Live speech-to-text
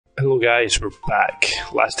Hello guys, we're back.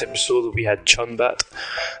 Last episode we had Chunbat.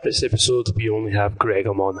 This episode we only have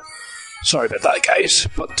Gregamon. Sorry about that guys,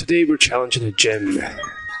 but today we're challenging the gym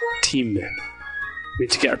team. We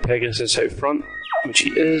need to get our Pegasus out front, which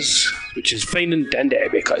he is, which is fine and dandy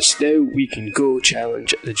because now we can go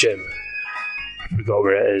challenge the gym. I forgot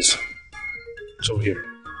where it is. It's over here.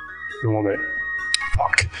 In 1 minute.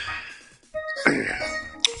 Fuck.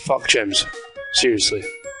 Fuck gyms. Seriously.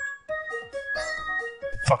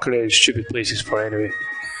 Fucking in stupid places for anyway.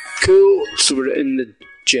 Cool, so we're in the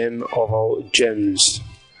gym of all gyms.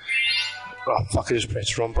 Oh fuck, I just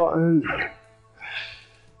pressed the wrong button.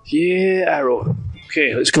 Yeah, arrow.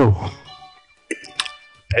 Okay, let's go.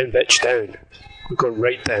 Down bitch, down. We're going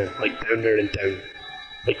right down, like down there and down.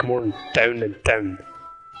 Like more down than down.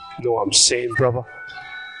 You know what I'm saying, brother?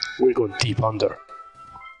 We're going deep under.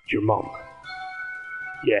 Your mum.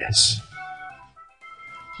 Yes.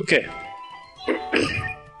 Okay.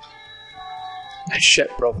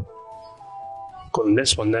 Shit, bro. Going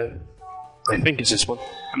this one now. I think it's this one.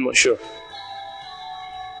 I'm not sure.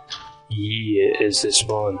 Yeah, it is this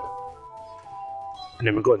one. And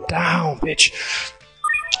then we're going down, bitch.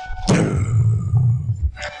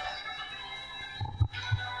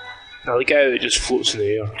 I like how it just floats in the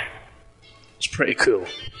air. It's pretty cool.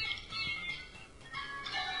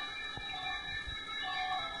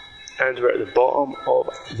 And we're at the bottom of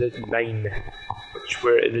the mine, which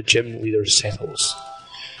where the gym leader settles.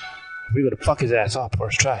 We gotta fuck his ass up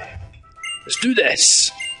first try. Let's do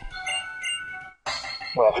this!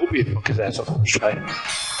 Well, I hope you fuck his ass up first try.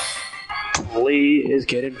 Clay is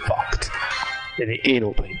getting fucked in the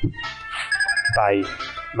anal pipe by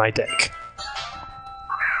my dick.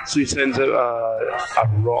 So he sends out a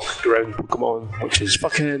rock ground Pokemon, which is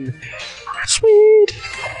fucking sweet!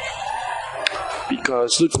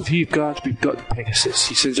 Because look what we've got Pegasus.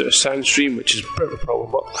 He sends out a Sandstream, which is a bit of a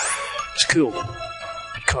problem, but it's cool.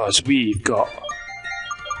 Because we've got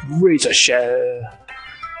Razor Shell.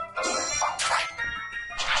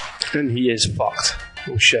 And he is fucked.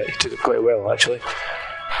 Oh shit, he took it quite well actually.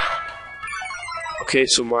 Okay,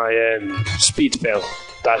 so my speed fell.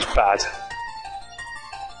 That's bad.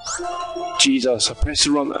 Jesus, I pressed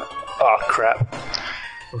the wrong. Oh crap.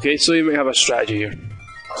 Okay, so you might have a strategy here.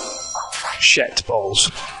 Shit balls.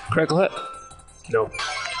 Critical hit? No.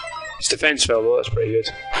 His defense fell though, that's pretty good.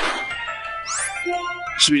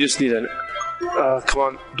 So we just need an... come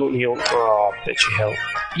on, don't heal. Oh, bitch, he healed.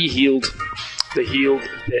 He healed. The healed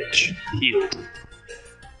bitch healed.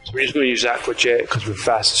 So we're just going to use Aqua Jet because we're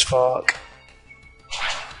fast as fuck.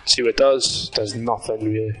 See what it does? Does nothing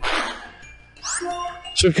really.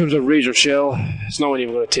 So here comes a Razor Shell. It's not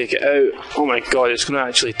even going to take it out. Oh my god, it's going to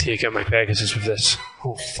actually take out my Pegasus with this.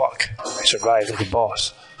 Oh fuck, I survived like a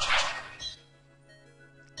boss.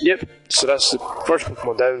 Yep, so that's the first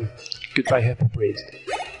Pokemon down. Goodbye Hippo Braid.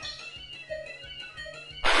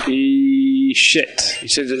 Shit, he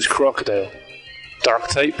sends it's Crocodile. Dark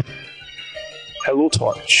type. Hello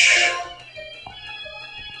Torch.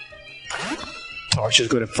 Torch is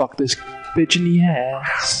going to fuck this bitch in the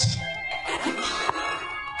ass.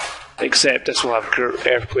 Except this will have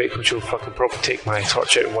Earthquake, which will fucking probably take my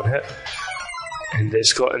Torch out in one hit. And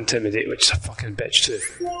it's got Intimidate, which is a fucking bitch too.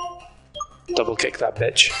 Double kick that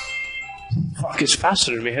bitch. Fuck, it's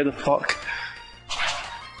faster than me, how the fuck?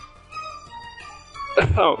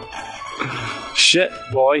 Oh. Shit,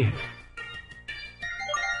 boy.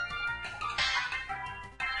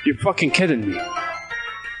 You're fucking kidding me.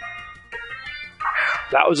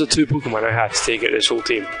 That was the 2 Pokemon I had to take out this whole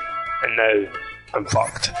team. And now, I'm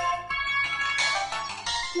fucked.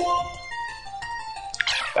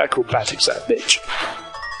 Acrobatics, that bitch.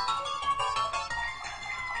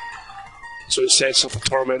 So it sets up a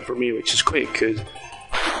torment for me, which is quite good.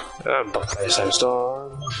 Butterfly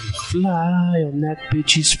Sandstorm. Fly on that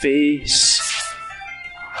bitch's face.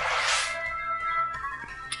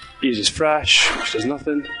 Uses Thrash, which does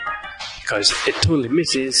nothing. Because it totally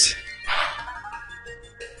misses.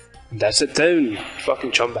 And that's it down.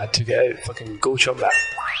 Fucking Chumbat took it out. Fucking go Chumbat.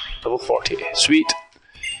 Level 40. Sweet.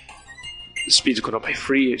 The speed's going up by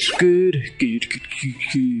 3. It's good.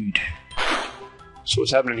 Good. So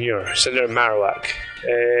what's happening here? Send out a Marowak.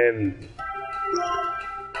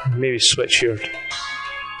 Maybe switch here.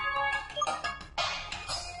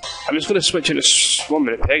 I'm just going to switch into 1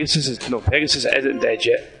 minute. Pegasus isn't dead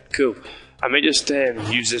yet. Cool. I might just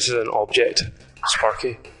use this as an object.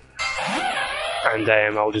 Sparky. And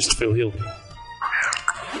I'll just full heal.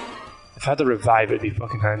 If I had to revive, it'd be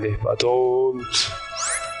fucking handy, but I don't.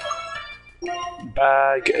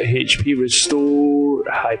 Bag, HP restore,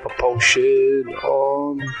 hyper potion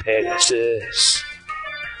on Pegasus.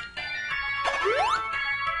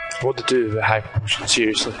 What to do with Hyper Potion,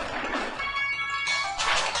 seriously.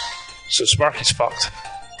 So Sparky's fucked.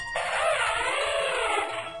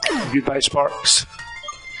 Goodbye, Sparks.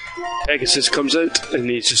 Pegasus comes out and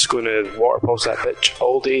he's just going to water pulse that bitch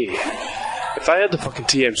all day. If I had the fucking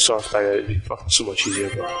TM source by now, it'd be fucking so much easier,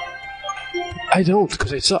 but I don't,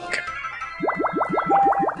 because I suck.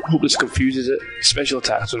 Hope this confuses it. Special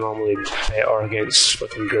attacks are normally better against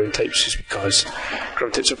fucking ground types just because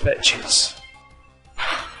ground types are bitches.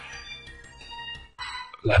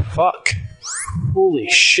 The fuck? Holy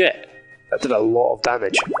shit. That did a lot of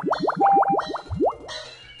damage.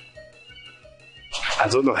 I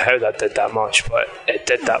don't know how that did that much, but it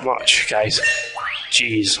did that much, guys.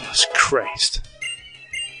 Jesus Christ.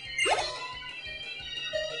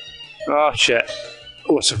 Oh shit.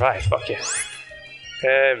 Oh, I survived, fuck yeah.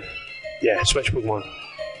 Yeah, switch Pokemon.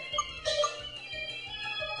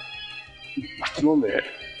 Come on, mate.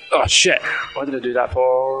 Oh shit. What did I do that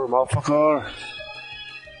for, motherfucker?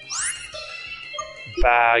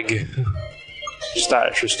 Bag.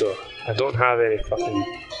 Status restore. I don't have any fucking...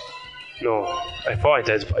 No, I thought I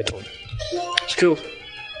did, but I don't. It's cool.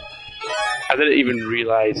 I didn't even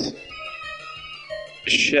realise.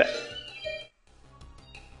 Shit.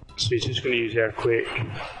 So he's just going to use Earthquake.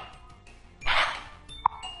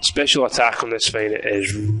 Special attack on this thing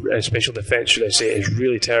is... special defense, should I say, is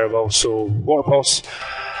really terrible. So, Water Pulse.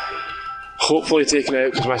 Hopefully taken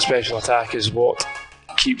out, because my special attack is what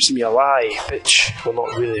keeps me alive, bitch. Well,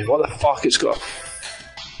 not really. What the fuck? It's got a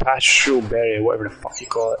Pastoral Berry, whatever the fuck you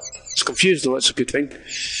call it. It's confused though, it's a good thing.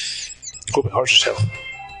 Hope it hurts yourself.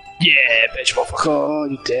 Yeah, bitch, motherfucker. Oh,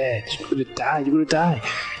 you're dead. You're gonna die, you're gonna die.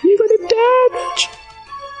 You're gonna die, bitch.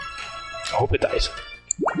 I hope it dies.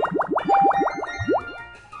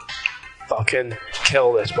 Fucking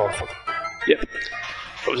kill this motherfucker. Yep.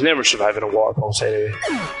 I was never surviving a water pulse anyway.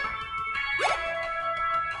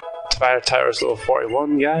 Fire Tower's level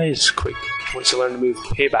 41, guys. Quick, once you learn to move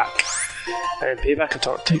Payback. And Payback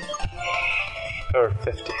attack type. Power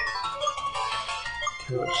 50.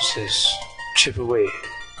 What's this? Chip away.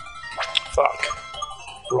 Fuck.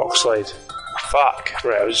 Rock slide. Fuck.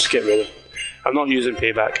 Right, I was just getting rid of it. I'm not using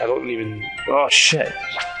Payback. I don't even... Oh shit.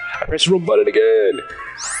 I pressed the wrong button again.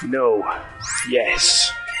 No.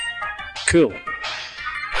 Yes. Cool.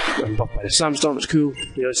 I'm buffed by the Sandstorm, it's cool.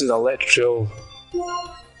 You know, this is Electro.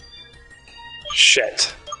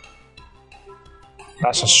 Shit.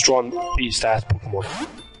 That's a strong beast-ass Pokemon.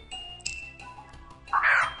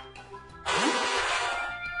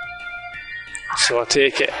 So I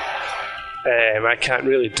take it. I can't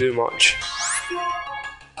really do much.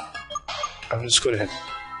 I'm just going to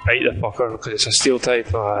bite the fucker because it's a steel type.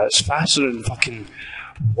 It's faster than fucking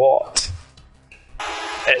what?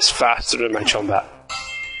 It's faster than my Chombat.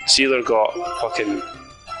 It's either got fucking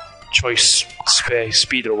choice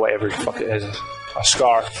speed or whatever the fuck it is. A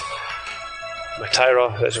Scarf. My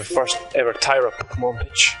Tyra is her first ever Tyra Pokemon,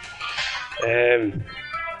 bitch.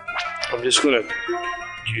 I'm just gonna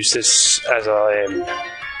use this as a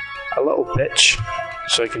little bitch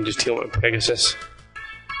so I can just heal my Pegasus.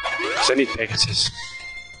 Because I need Pegasus.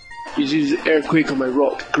 Use Earthquake on my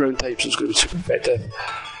rock ground type, so it's going to be super effective.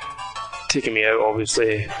 Taking me out,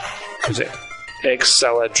 obviously, because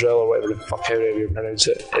Excalibur or whatever the fuck, however you pronounce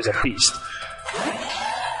it, is a beast.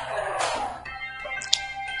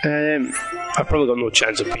 I've probably got no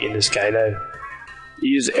chance of beating this guy now.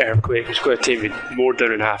 Use Earthquake, it's going to take me more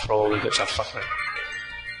down in half probably, because I fucking...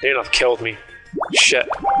 They ain't have killed me. Shit.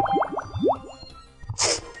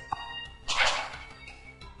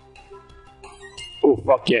 Oh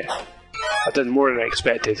fuck yeah. I did more than I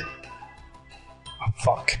expected. Oh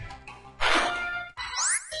fuck.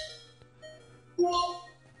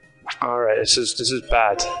 Alright, this is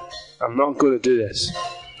bad. I'm not going to do this.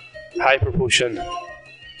 Hyper Potion.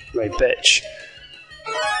 My bitch.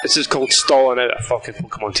 This is called stalling out a fucking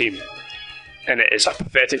Pokemon team. And it is a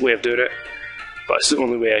pathetic way of doing it. But it's the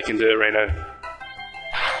only way I can do it right now.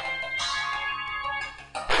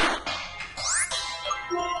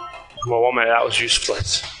 Well, 1 minute, that was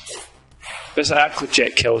useless. If this Aqua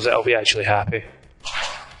Jet kills it, I'll be actually happy.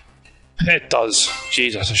 It does.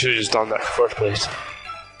 Jesus, I should have just done that in the first place.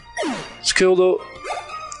 It's cool though.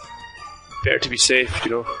 Better to be safe,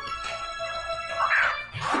 you know.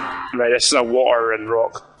 Right, this is a water and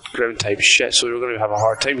rock ground type shit, so we're going to have a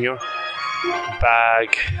hard time here.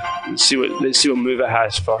 Bag. Let's see what move it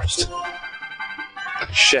has first.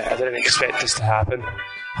 Shit, I didn't expect this to happen.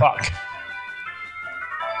 Fuck.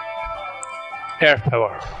 Air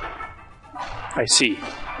power. I see.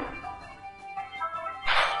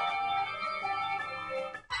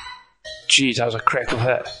 Jeez, that was a critical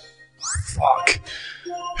hit. Fuck.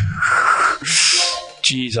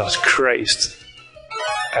 Jesus Christ.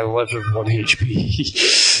 I live with 1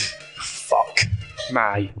 HP. Fuck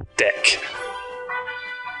my dick.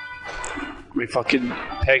 My fucking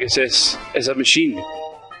Pegasus is a machine.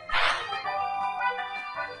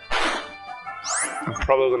 I'm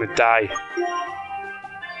probably gonna die.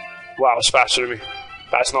 Wow, it's faster than me.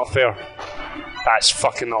 That's not fair. That's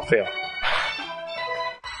fucking not fair.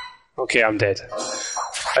 Okay, I'm dead.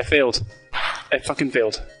 I failed. I fucking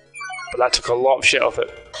failed. But that took a lot of shit off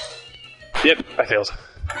it. Yep, I failed.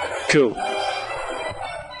 Cool.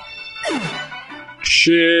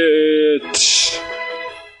 Shit.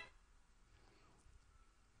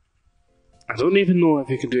 I don't even know if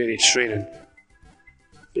you can do any training.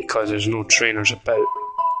 Because there's no trainers about.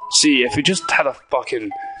 See, if we just had a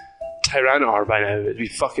fucking Tyranitar by now, it'd be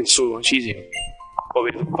fucking so much easier. But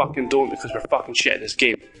we fucking don't because we're fucking shit at this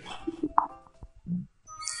game.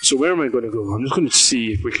 So where am I going to go? I'm just going to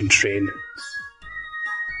see if we can train.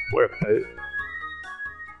 Where about?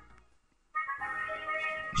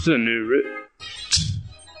 This is a new route.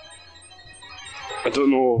 I don't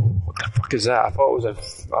know what the fuck is that. I thought it was a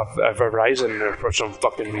Verizon there for some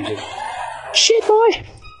fucking reason. Shit, boy!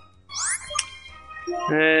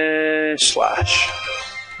 Slash.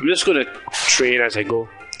 I'm just gonna train as I go.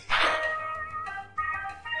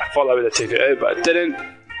 I thought I would have taken it out, but I didn't.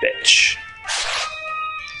 Bitch.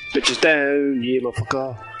 Bitch is down, yeah,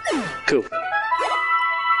 motherfucker. Cool.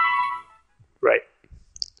 Right.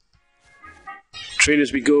 Train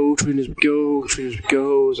as we go, train as we go, train as we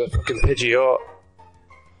go. There's a fucking Pidgeot.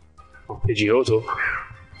 Oh, Pidgeotto.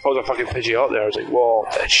 If I was a fucking Pidgeot there, I was like, whoa,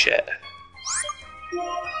 that shit.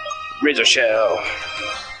 Razor Shell.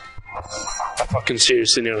 I fucking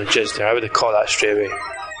seriously nearly jizzed there. I would have caught that straight away.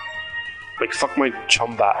 Like, fuck my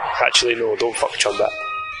Chumbat. Actually, no, don't fuck Chumbat.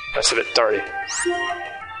 That's a bit dirty.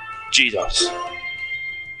 Jesus.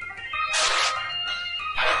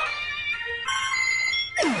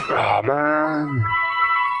 Ah, man.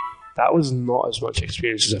 That was not as much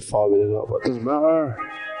experience as I thought we would have got, but it doesn't matter.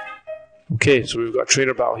 Okay, so we've got a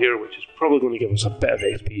trainer battle here, which is probably going to give us a bit of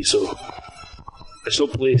XP, so let's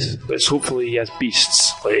hopefully he has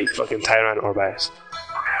beasts, like fucking Tyranitar bass.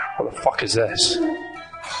 What the fuck is this?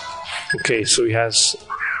 Okay, so he has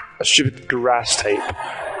a stupid grass type.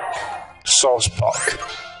 Sauce Buck.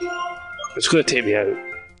 It's gonna take me out.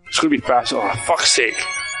 It's gonna be fast. Oh, fuck's sake.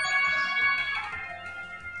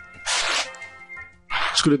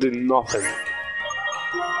 It's gonna do nothing.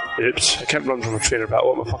 Oops, I can't run from a trainer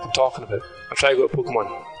battle. What am I fucking talking about? I'm trying to go to Pokemon.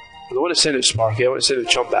 I don't want to send out Sparky, I want to send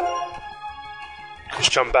out Chumbat. Because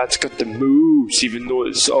Chumbat's got the moves, even though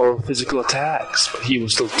it's all physical attacks. But he will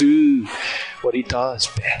still do what he does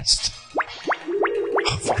best.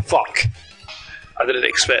 Oh, for fuck. I didn't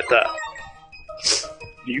expect that.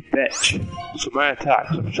 You bitch. So my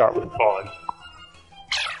attacks are sharp with falling.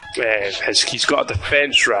 He's got a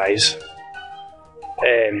defense rise.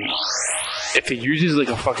 If he uses like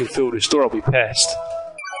a fucking full restore, I'll be pissed.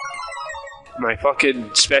 My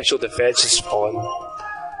fucking special defense is falling.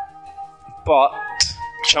 But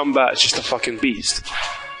Chumbat is just a fucking beast.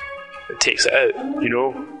 It takes it out, you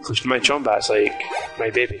know? Because my Chumbat's like my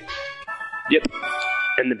baby. Yep.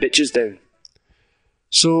 And the bitch is down.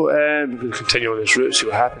 So, we're going to continue on this route, see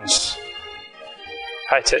what happens.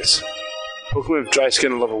 Hi, tits. Pokemon with dry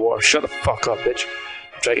skin and love of water. Shut the fuck up, bitch.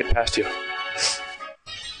 I'm trying to get past you.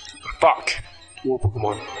 Fuck. More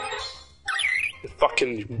Pokemon. The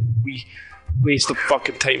fucking waste of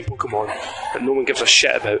fucking time Pokemon that no one gives a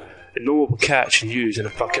shit about, and no one will catch and use in a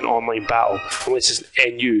fucking online battle unless it's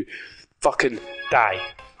an NU. Fucking die.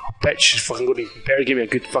 I bet she's fucking going to better give me a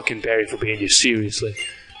good fucking berry for being you, seriously.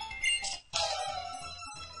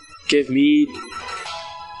 Give me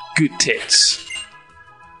good tits.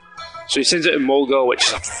 So he sends it to Molga, which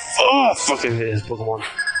is a fucking hit his Pokemon.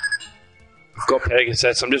 I've got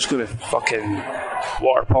Pegasus, I'm just gonna fucking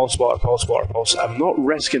Water Pulse. I'm not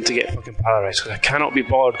risking to get fucking Paralyzed because I cannot be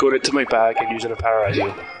bothered going into my bag and using a Paralyze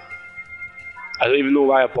heal. I don't even know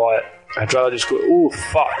why I bought it. I'd rather just go, oh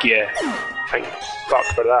fuck yeah. Thank fuck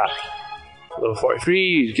for that. Level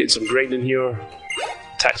 43, getting some grinding here.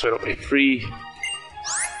 Attacks went up by 3.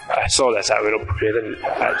 I saw that attack went up by 3, I didn't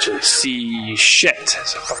actually see shit.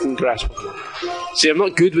 It's a fucking grass Pokemon. See, I'm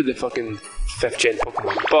not good with the fucking 5th gen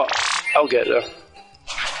Pokemon, but I'll get there.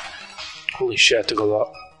 Holy shit, I took a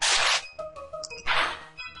lot.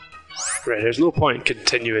 Right, there's no point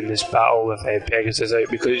continuing this battle with Pegasus out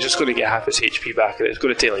because he's just going to get half his HP back and it's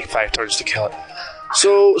going to take like 5 turns to kill it.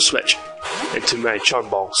 So, switch into my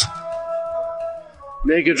Chumballs.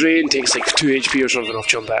 Mega Drain takes like 2 HP or something off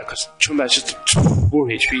Chumbat because Chumbat's just 4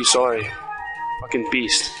 HP, sorry. Fucking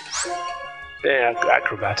beast. Yeah,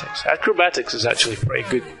 acrobatics. Acrobatics is actually quite a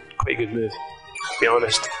good move, to be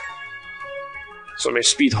honest. So my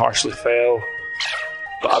speed harshly fell,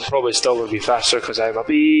 but I'm probably still going to be faster because I'm a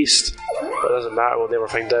beast. But it doesn't matter, we'll never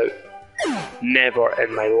find out. Never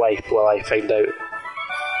in my life will I find out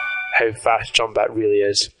how fast Chumbat really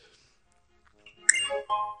is.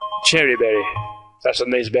 Cherry berry. That's a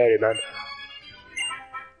nice berry, man.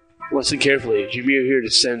 Listen carefully. You may hear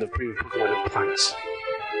the sound of premium Pokemon and plants.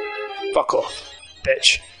 Fuck off,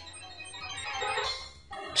 bitch.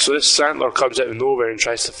 So this Sandler comes out of nowhere and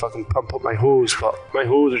tries to fucking pump up my hose, but my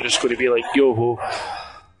hose are just going to be like, yo ho,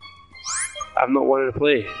 I'm not wanting to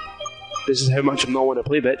play. This is how much I'm not wanting to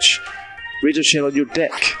play, bitch. Razor shell on your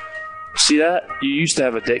dick. See that? You used to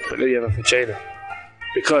have a dick, but now you have a vagina.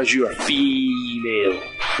 Because you are female.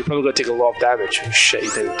 You're probably going to take a lot of damage. Oh shit,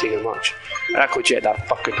 you didn't take it much. I could jet that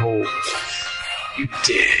fucking hole. You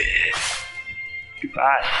did.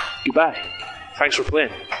 Goodbye. Goodbye. Thanks for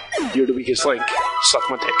playing. You're the weakest link. Suck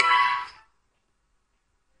my dick.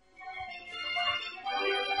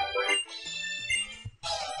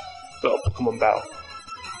 Oh, Pokemon Battle.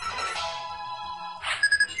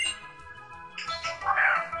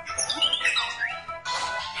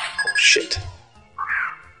 Oh shit.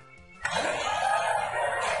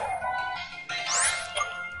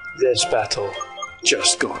 This battle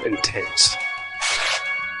just got intense.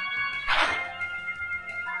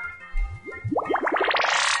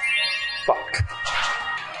 Fuck.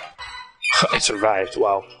 I survived,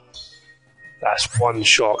 wow. That's one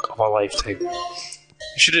shock of a lifetime.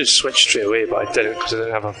 I should have just switched straight away, but I didn't because I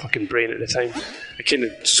didn't have a fucking brain at the time. I kind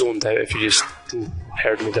of zoned out if you just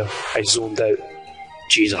heard me there. I zoned out.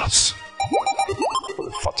 Jesus. What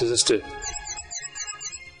the fuck does this do?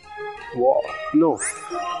 What? No.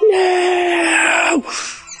 No!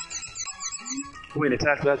 Wait,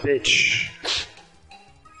 attack that bitch.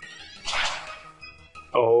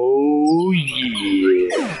 Oh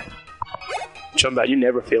yeah. Chumbat, you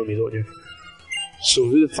never fail me, don't you? So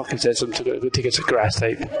who the fuck said something to go take it to grass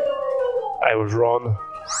type? I was wrong.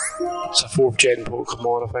 It's a 4th gen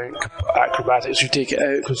Pokemon, I think. Acrobatics should take it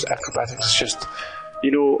out because acrobatics is just,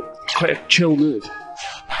 you know, quite a chill move.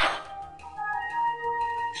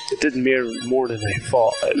 It did more than I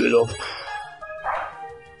thought it would have.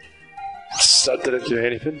 That didn't do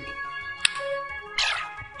anything.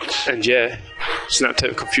 And yeah, snapped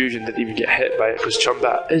out of confusion, didn't even get hit by it because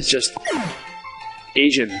Chumbat is just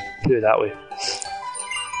Asian, put it that way.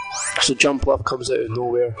 So Jumpluff comes out of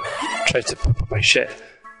nowhere, tries to pop up my shit.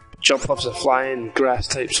 Jumpluff's a flying grass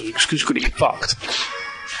type, so it's just going to get fucked.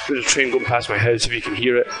 There's a train going past my house if you can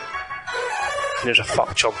hear it. And there's a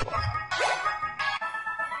fuck Jumpluff.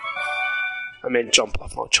 I meant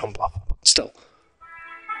Jumpluff, not Chumpluff, but still.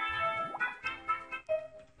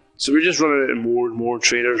 So we're just running into more and more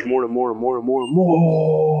trainers, more and more and more and more and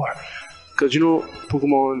more. Because, you know,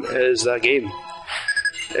 Pokemon is that game.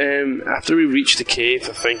 After we reach the cave,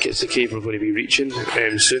 I think it's the cave we're going to be reaching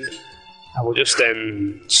soon, I will just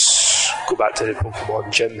go back to the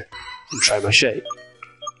Pokemon gym and try my shit.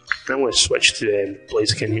 I'm going to switch to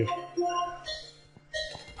Blaziken here.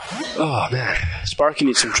 Oh man, Sparky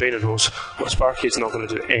needs some training hose, but Sparky's not going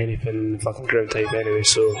to do anything in fucking ground type anyway,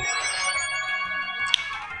 so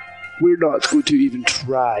we're not going to even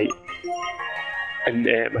try and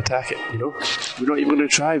attack it, you know? We're not even going to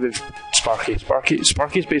try with Sparky.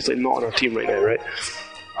 Sparky's basically not on our team right now, right?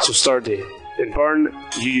 So Starday, in Burn,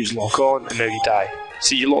 you use Lock On, and now you die.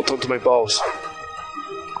 See, you locked onto my balls.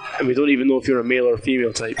 And we don't even know if you're a male or a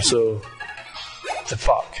female type, so the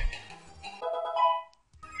fuck.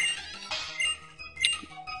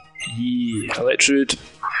 Yeah, Electrode.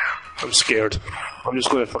 I'm scared. I'm just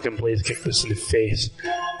going to fucking Blaze kick this in the face.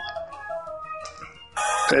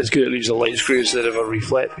 It's good it leaves a light screw instead of a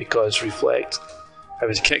Reflect, because Reflect, I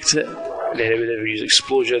would have kicked it, and then it would have used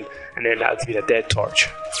Explosion, and then that would be a dead torch.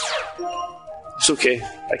 It's okay,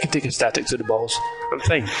 I can take a static to the balls. I'm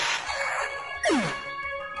fine.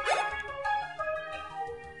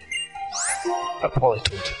 A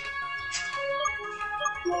Politoed.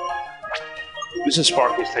 This is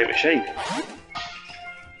Sparky's time to shine.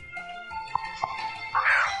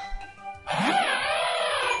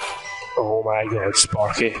 Oh my god,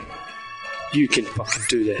 Sparky. You can fucking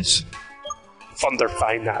do this. Thunder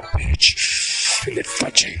find that bitch in the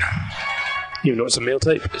vagina. Even though it's a male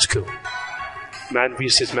type, it's cool. Man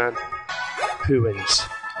versus man. Who wins?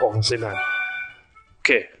 Obviously man.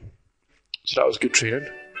 Okay. So that was good training.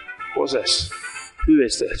 What's this? Who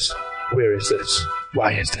is this? Where is this?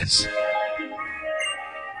 Why is this?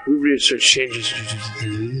 We research changes.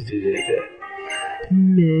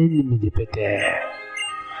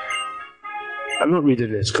 I'm not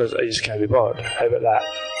reading this because I just can't be bothered. How about that?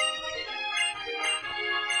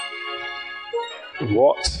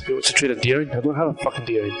 What? You want to trade a Deering? I don't have a fucking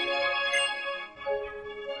Deering.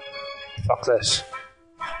 Fuck this.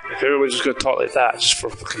 If everyone's just going to talk like that just for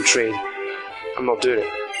fucking trade, I'm not doing it.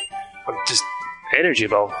 I'm just... Energy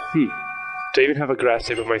ball? Do I even have a grass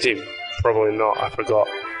type on my team? Probably not, I forgot.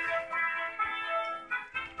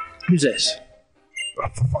 Who's this? Oh,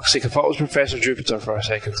 for fuck's sake, I thought it was Professor Jupiter for a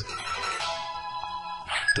second.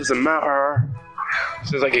 Doesn't matter.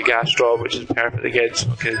 Sounds like a gas straw, which is perfect against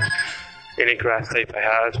fucking any grass type I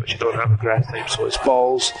had, which I don't have a grass type, so it's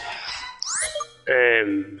balls.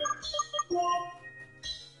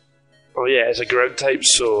 Oh yeah, it's a ground type,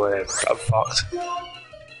 so I'm fucked.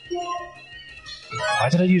 Why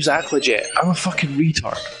did I use Aqua Jet? I'm a fucking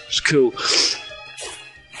retard. It's cool.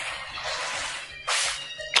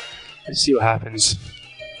 Let's see what happens.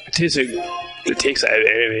 It takes it out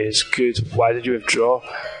anyway, it's good. Why did you withdraw?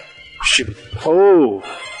 Stupid. Oh!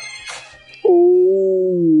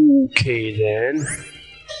 Okay then.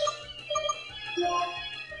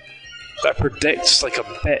 That predicts like a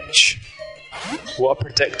bitch. What a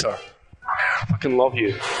predictor. I fucking love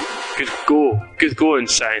you. Good going,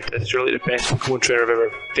 scientist. You're like the best Pokemon trainer I've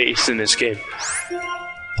ever faced in this game.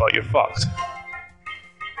 But you're fucked.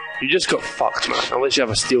 You just got fucked, man. Unless you have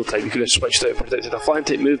a steel type, you could have switched out and predicted a flying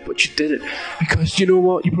type move, but you didn't. Because you know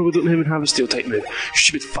what? You probably don't even have a steel type move. You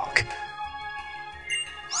stupid fuck.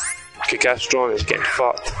 Okay, Gastron is getting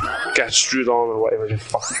fucked. Gastrudon or whatever the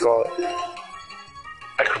fuck you call it.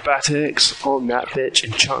 Acrobatics on that bitch.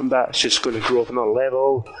 Enchanting Bat's just going to grow up another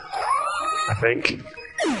level. I think.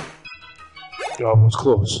 Oh, it was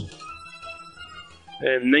close.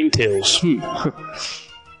 Ninetales.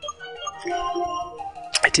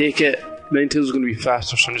 I take it Ninetales is going to be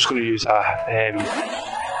faster, so I'm just going to use a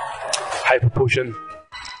Hyper Potion.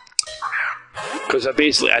 Because I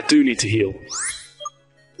do need to heal.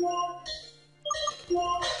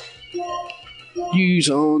 Use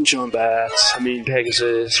on Jumbat,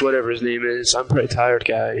 Pegasus, whatever his name is. I'm pretty tired,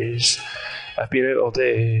 guys. I've been out all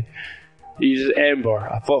day. He uses Ember.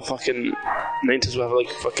 I thought fucking Ninetales would have like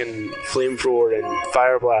fucking Flamethrower and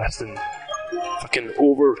Fire Blast and fucking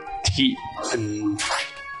Overheat and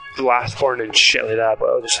Blast Burn and shit like that,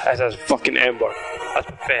 but it has fucking Ember. That's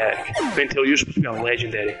pathetic. Ninetales, you're supposed to be a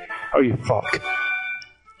legendary. Oh, you fuck.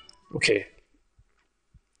 Okay.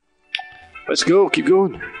 Let's go, keep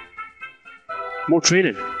going. More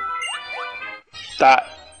training. That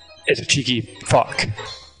is a cheeky fuck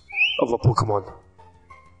of a Pokemon.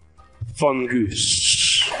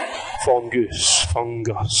 Fungus.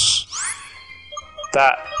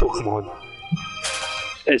 That Pokemon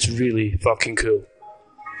is really fucking cool.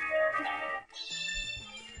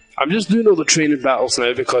 I'm just doing all the training battles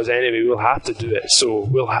now because anyway we'll have to do it, so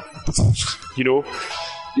we'll have, you know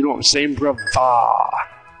what I'm saying, bruv?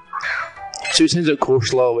 So he sends out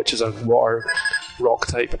Corsola, which is a water rock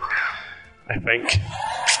type, I think.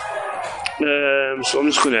 So I'm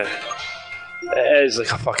just gonna. It is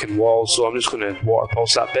like a fucking wall, so I'm just gonna water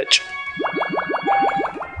pulse that bitch.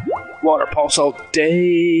 Water pulse all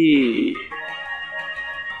day.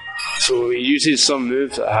 So he uses some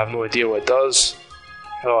move that I have no idea what it does.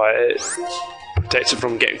 Oh, it protects it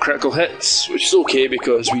from getting critical hits, which is okay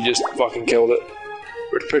because we just fucking killed it.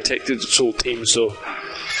 We're protected its whole team, so.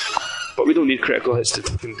 But we don't need critical hits to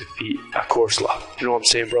fucking defeat a Corsola. You know what I'm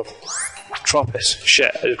saying, bro? Tropius.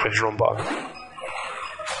 Shit, I just pressed the wrong button.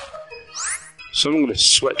 So I'm going to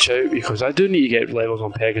switch out because I do need to get levels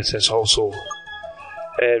on Pegasus also.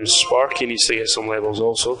 Sparky needs to get some levels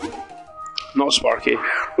also. Not Sparky.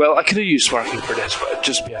 Well, I could have used Sparky for this, but it'd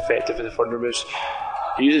just be effective with the Thunder moves.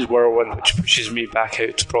 He uses Whirlwind, which pushes me back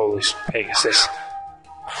out to probably Pegasus.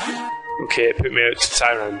 Okay, it put me out to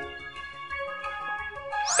Tyran.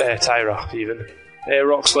 Tyra, even.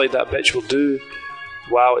 Rock Slide, that bitch will do.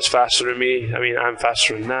 Wow, it's faster than me. I mean, I'm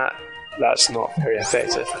faster than that. That's not very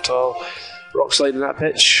effective at all. Rock Slide in that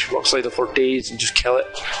bitch. Rock Slide for days and just kill it.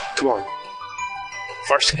 Come on.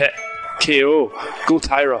 First hit. KO. Go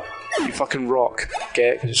Tyra. You fucking rock. Get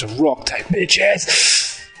it? Because it's a rock type,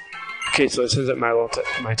 bitches. Okay, so it says that Milotic.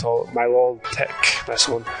 This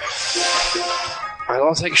one.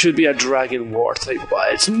 Milotic should be a dragon water type,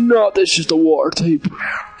 but it's not. It's just a water type.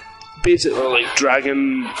 Basically, like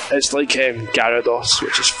dragon. It's like Gyarados,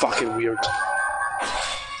 which is fucking weird.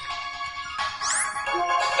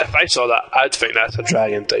 If I saw that, I'd think that's a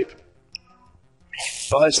dragon type.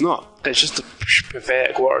 But it's not. It's just a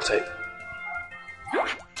pathetic water type.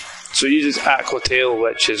 So he uses Aqua Tail,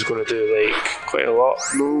 which is going to do like quite a lot.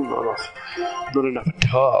 No, not enough. Not enough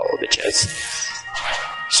at all, bitches.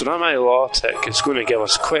 So now Milotic is going to give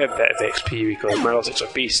us quite a bit of XP because Milotic's a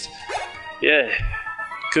beast. Yeah,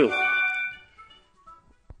 cool.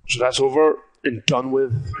 So that's over and done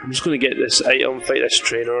with. I'm just going to get this item, fight this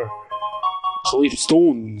trainer. So leave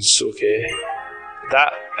stones, okay.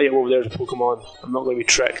 That item over there is a Pokemon. I'm not going to be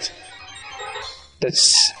tricked.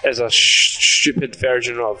 This is a stupid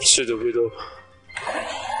version of Sudowoodo.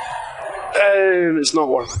 It's not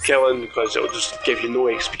worth killing because it'll just give you no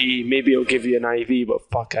XP. Maybe it'll give you an IV, but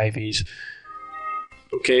fuck IVs.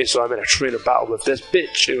 Okay, so I'm in a trainer battle with this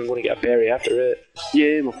bitch and I'm going to get a berry after it.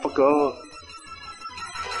 Yeah, motherfucker.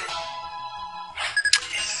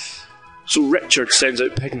 So Richard sends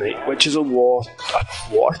out Pignite, which is a water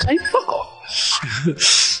type? Fuck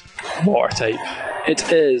off. Water type.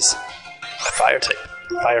 It is a fire type.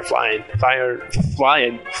 Fire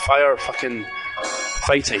fucking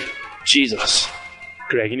fighting. Jesus.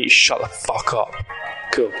 Greg, you need to shut the fuck up.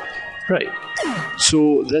 Cool. Right.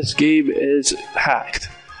 So this game is hacked.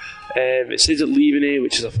 It says it Leaveney,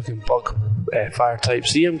 which is a fucking bug fire type.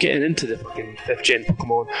 See, I'm getting into the fucking 5th gen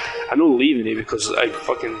Pokemon. I know Leaveney because I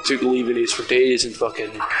fucking took Leaveneys for days and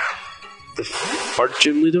fucking the 3rd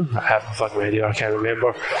gym leader. I have no fucking idea, I can't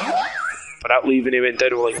remember. But that Leaveney went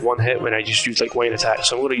down with like 1 hit when I just used like Wine Attack,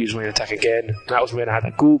 so I'm going to use Wine Attack again. And that was when I had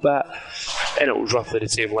a Golbat, and it was roughly the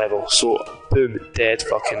same level. So, boom, dead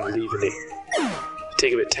fucking Leaveney.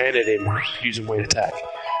 Take about 10 of them using Wine Attack.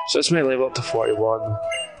 So that's my level up to 41.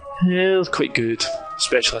 Yeah, it's quite good.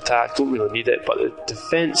 Special attack, don't really need it, but the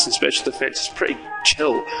defense and special defense is pretty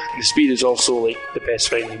chill. And the speed is also like the best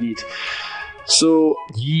thing you need. So,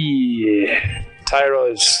 yeah.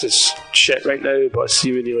 Tyra is this shit right now, but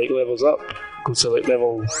see when he like levels up, goes to like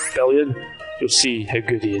level billion, you'll see how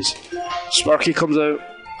good he is. Sparky comes out.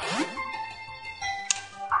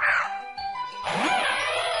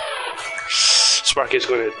 Sparky's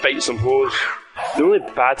going to bite some hoes. The only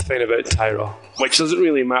bad thing about Tyra, which doesn't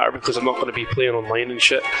really matter because I'm not going to be playing online and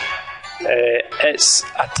shit, its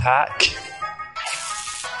attack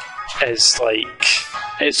is like,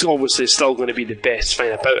 it's obviously still going to be the best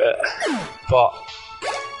thing about it, but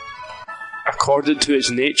according to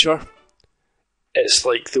its nature, it's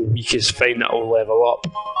like the weakest thing that will level up,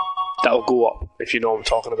 that'll go up, if you know what I'm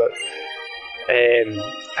talking about.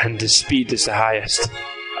 And the speed is the highest.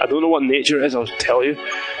 I don't know what nature is, I'll tell you.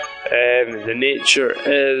 The nature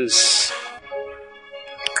is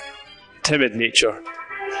timid nature.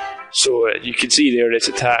 So you can see there its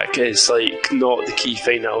attack is like not the key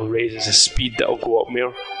thing that will raise, it's the speed that will go up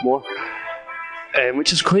more.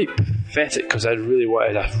 Which is quite pathetic because I really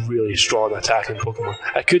wanted a really strong attacking Pokemon.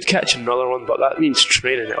 I could catch another one, but that means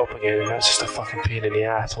training it up again, and that's just a fucking pain in the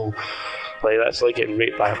asshole. Like, that's like getting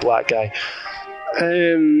raped by a black guy.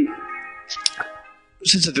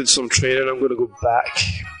 Since I did some training, I'm going to go back.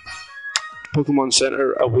 Pokemon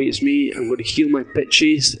Center awaits me. I'm going to heal my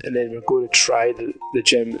bitches, and then we're going to try the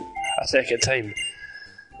gym a second time.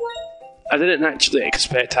 I didn't actually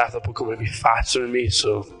expect half the Pokemon to be faster than me,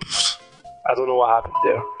 so I don't know what happened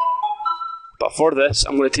there. But for this,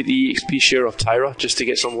 I'm going to take the EXP share of Tyra just to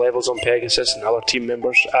get some levels on Pegasus and other team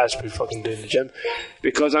members as we fucking do in the gym.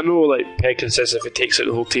 Because I know, like, Pegasus, if it takes out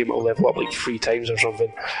the whole team, it'll level up like 3 times or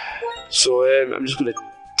something. So I'm just going to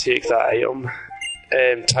take that item.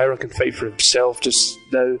 Tyra can fight for himself just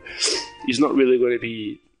now. He's not really going to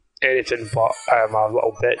be anything but a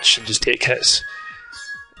little bitch and just take hits.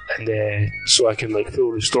 And so I can like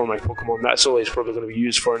full restore my Pokemon. That's all he's probably going to be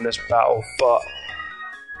used for in this battle. But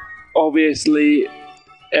obviously,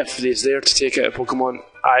 if he's there to take out a Pokemon,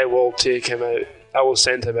 I will take him out. I will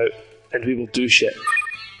send him out, and we will do shit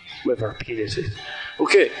with our penises.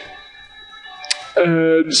 Okay.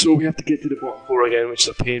 So we have to get to the bottom floor again, which is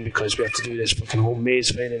a pain because we have to do this fucking whole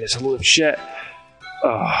maze thing, and it's a load of shit.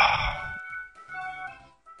 And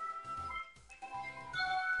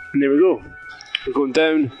there we go. We're going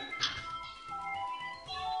down.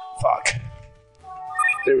 Fuck.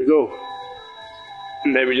 There we go.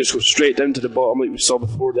 And then we just go straight down to the bottom like we saw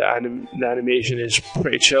before. The animation is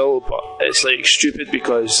pretty chill, but it's like stupid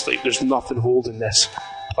because like there's nothing holding this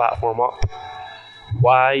platform up.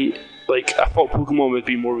 Why? Like, I thought Pokemon would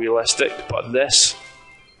be more realistic, but this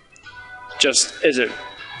just isn't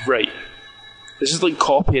right. This is like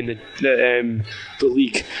copying the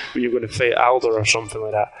league when you're going to fight Aldor or something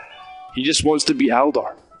like that. He just wants to be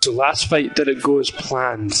Aldor. So last fight didn't go as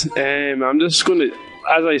planned. I'm just going to,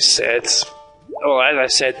 as I said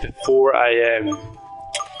before I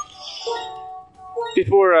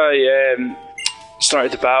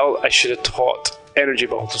started the battle, I should have taught Energy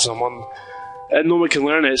Ball to someone. And no one can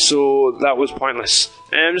learn it, so that was pointless.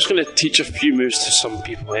 I'm just going to teach a few moves to some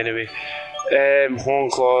people anyway. Horn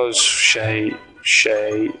Claws, shite.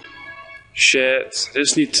 Shit. Shit. I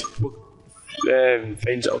just need to find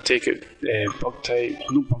it. I'll take it. Bug type.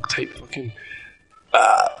 No bug type. Fucking.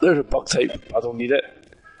 There's a bug type. I don't need it.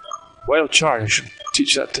 Wild charge. I should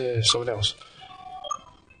teach that to someone else.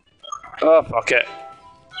 Oh, fuck it.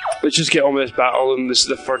 Let's just get on with this battle, and this is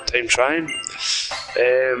the third time trying.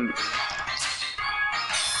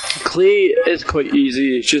 Clay is quite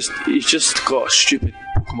easy. He's just got a stupid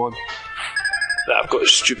Pokemon that I've got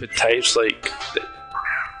stupid types like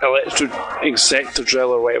Electro Insectodrill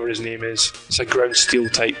or whatever his name is. It's a ground steel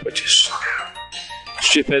type, which is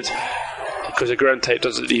stupid because a ground type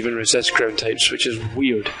doesn't even resist ground types, which is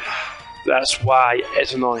weird. That's why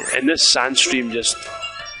it's annoying. And this Sandstream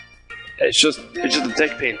it's just a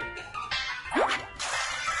dick pain.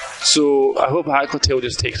 So I hope Aquatail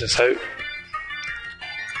just takes this out.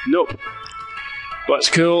 Nope. But it's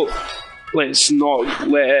cool. Let's not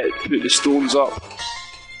let it put the stones up.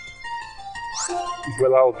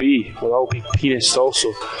 Well, I'll be penis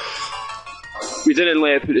also. We didn't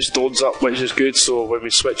let it put the stones up, which is good, so when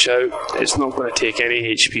we switch out, it's not going to take any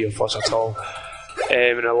HP off us at all.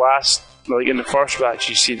 In the first match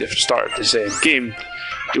you see at the start of this game,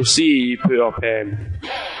 you'll see you put up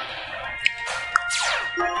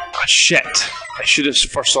shit. I should have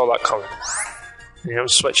first saw that coming. Yeah, I'm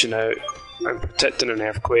switching out. I'm protecting an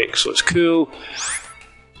earthquake, so it's cool.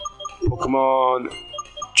 Pokemon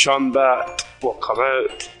Chunbat will come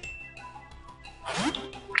out.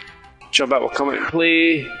 Chunbat will come out and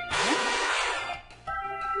play.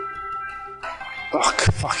 Oh,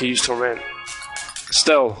 fuck, I used Torment.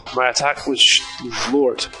 Still, my attack was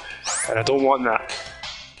lowered, and I don't want that.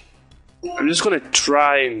 I'm just going to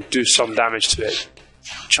try and do some damage to it.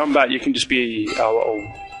 Chunbat, you can just be a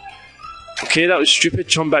little... Okay, that was stupid.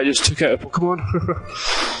 Chunbat just took out a Pokemon.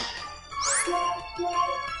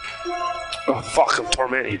 Oh, fuck, I'm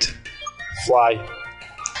tormented. Fly.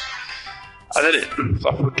 I did it.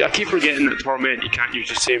 I keep forgetting that Torment, you can't use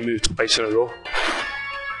the same move twice in a row.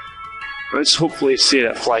 Let's hopefully say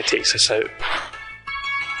that Fly takes us out.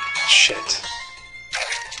 Shit.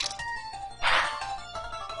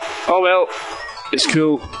 Oh well, it's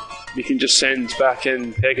cool. We can just send back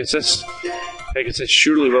in Pegasus. Pegasus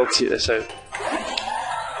surely will take this out.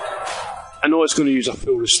 I know it's going to use a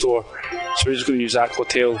full restore, so we're just going to use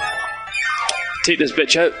Aquatail. Take this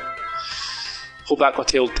bitch out. Hope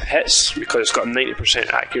Aquatail hits because it's got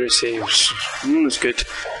 90% accuracy. It's good.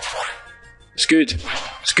 It's good.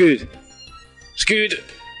 It's good. It's good.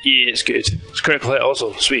 Yeah, it's good. It's critical hit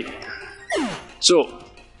also. Sweet. So,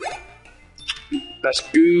 that's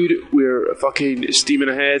good. We're fucking steaming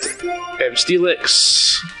ahead.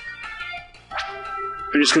 Steelix.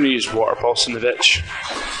 I'm just going to use Water Pulse in the bitch.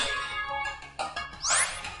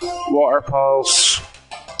 Water Pulse.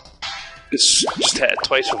 Just hit it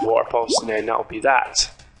twice with Water Pulse and then that'll be that.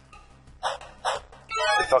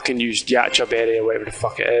 I fucking used Yacha Berry or whatever the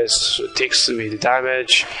fuck it is, so it takes away the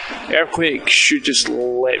damage. Earthquake should just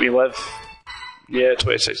let me live. Yeah,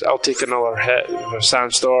 26. I'll take another hit with a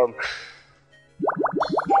Sandstorm.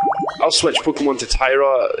 I'll switch Pokemon to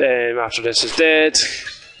Tyra after this is dead.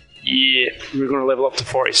 Yeah, we're going to level up to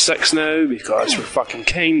 46 now because we're fucking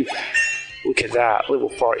king. Look at that, level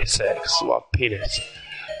 46. What a penis.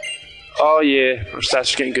 Oh yeah, our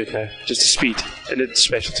stats are getting good now. Just the speed and the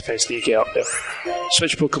special defense need to get up there.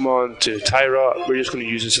 Switch Pokemon to Tyra. We're just going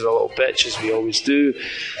to use this as a little bitch as we always do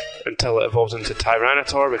until it evolves into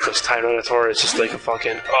Tyranitar because Tyranitar is just like a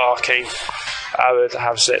fucking king. I would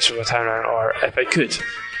have sex with a Tyranitar if I could.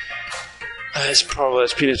 Its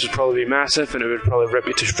penis would probably be massive and it would probably rip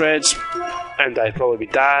me to shreds and I'd probably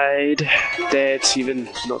be dead, even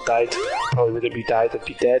not died. Probably wouldn't be died, I'd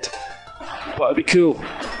be dead. But it'd be cool.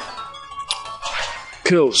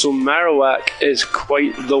 Cool, so Marowak is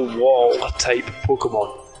quite the wall type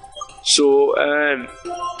Pokemon. So,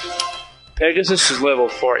 Pegasus is level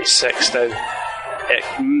 46 now.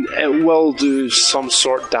 It will do some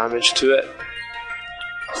sort of damage to it.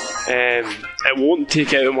 It won't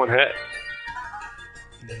take out in one hit,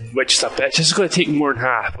 which is a bitch. This is going to take more than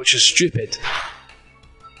half, which is stupid.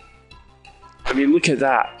 I mean, look at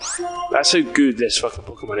that. That's how good this fucking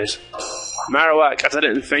Pokemon is. Marowak, I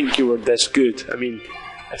didn't think you were this good. I mean,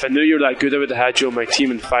 if I knew you were that good, I would have had you on my team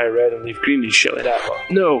in Fire Red and Leaf Green and shit like that, but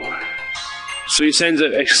no. So he sends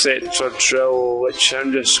out Excitedrill, which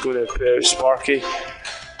I'm just going to put out Sparky,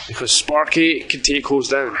 because Sparky can take holes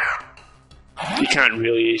down. He can't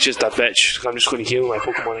really, he's just a bitch, so I'm just going to heal my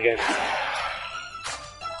Pokemon again.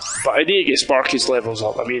 But I need to get Sparky's levels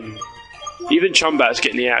up. I mean, even Chumbat's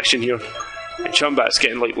getting the action here, and Chumbat's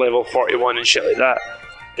getting like level 41 and shit like that,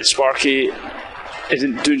 and Sparky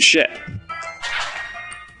isn't doing shit.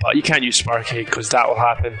 But you can't use Sparky because that will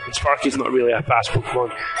happen. And Sparky's not really a fast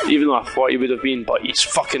Pokemon, even though I thought he would have been, but he's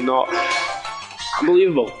fucking not.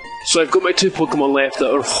 Unbelievable. So I've got my 2 Pokemon left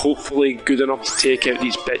that are hopefully good enough to take out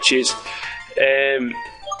these bitches. I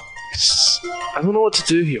don't know what to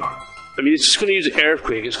do here. I mean, it's just going to use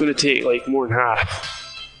Earthquake. It's going to take like more than half.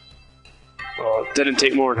 Well, it didn't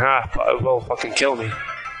take more than half, but it will fucking kill me.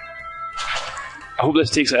 I hope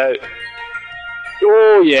this takes it out.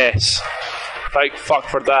 Oh yes! Thank fuck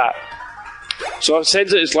for that. So I've sent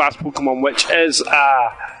it its last Pokemon, which is a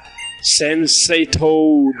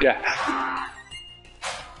Sensitoad.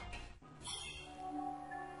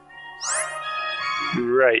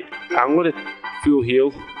 Right, I'm going to full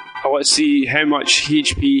heal. I want to see how much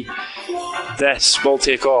HP this will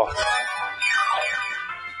take off.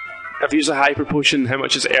 I've used a Hyper Potion, how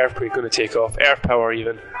much is Earthquake going to take off? Earth Power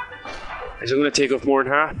even. Is it going to take off more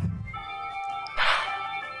than half?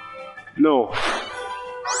 No.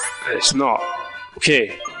 It's not.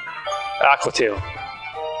 Okay. Aqua Tail.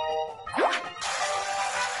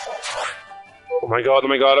 Oh my god, oh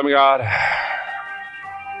my god, oh my god.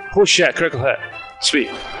 Oh shit, critical hit. Sweet.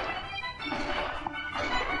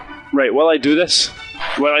 Right, will I do this?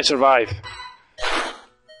 Will I survive?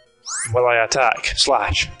 Will I attack?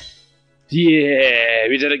 Slash. Yeah,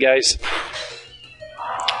 we did it, guys.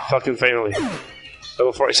 Fucking finally.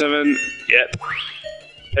 Level 47, yep.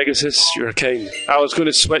 Pegasus, you're a king. I was going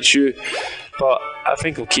to switch you, but I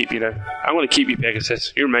think I'll keep you now. I'm going to keep you,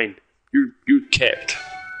 Pegasus. You're mine. You're kept.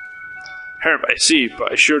 Herb, I see,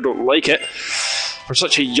 but I sure don't like it. For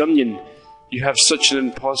such a youngin', you have such an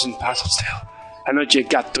imposing passive style. I know you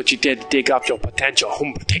got what you did to dig up your potential.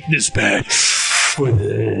 Take this back.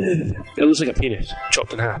 It looks like a penis,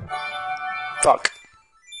 chopped in half. Fuck.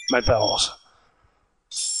 My balls.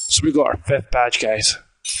 So we got our 5th badge, guys.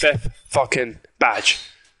 5th fucking badge.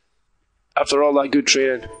 After all that good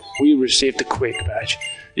training, we received the Quake badge.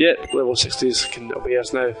 Yep, level 60s can obey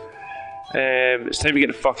us now. It's time to get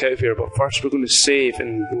the fuck out of here, but first we're going to save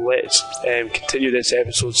and let's continue this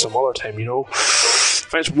episode some other time, you know.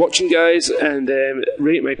 Thanks for watching, guys, and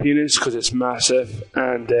rate my penis because it's massive,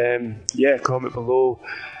 and yeah, comment below,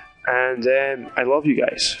 and I love you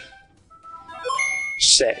guys.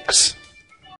 Sex.